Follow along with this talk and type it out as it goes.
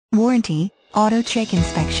warranty, auto check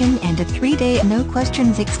inspection and a 3-day no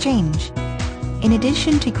questions exchange. In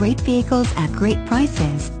addition to great vehicles at great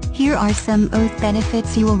prices, here are some oath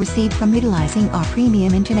benefits you will receive from utilizing our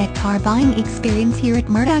premium internet car buying experience here at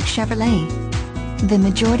Murdock Chevrolet. The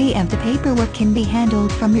majority of the paperwork can be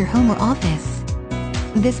handled from your home or office.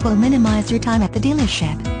 This will minimize your time at the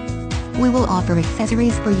dealership. We will offer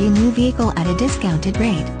accessories for your new vehicle at a discounted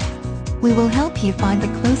rate. We will help you find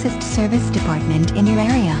the closest service department in your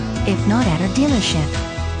area, if not at our dealership.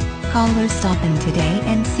 Call or stop in today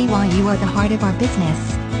and see why you are the heart of our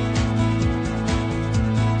business.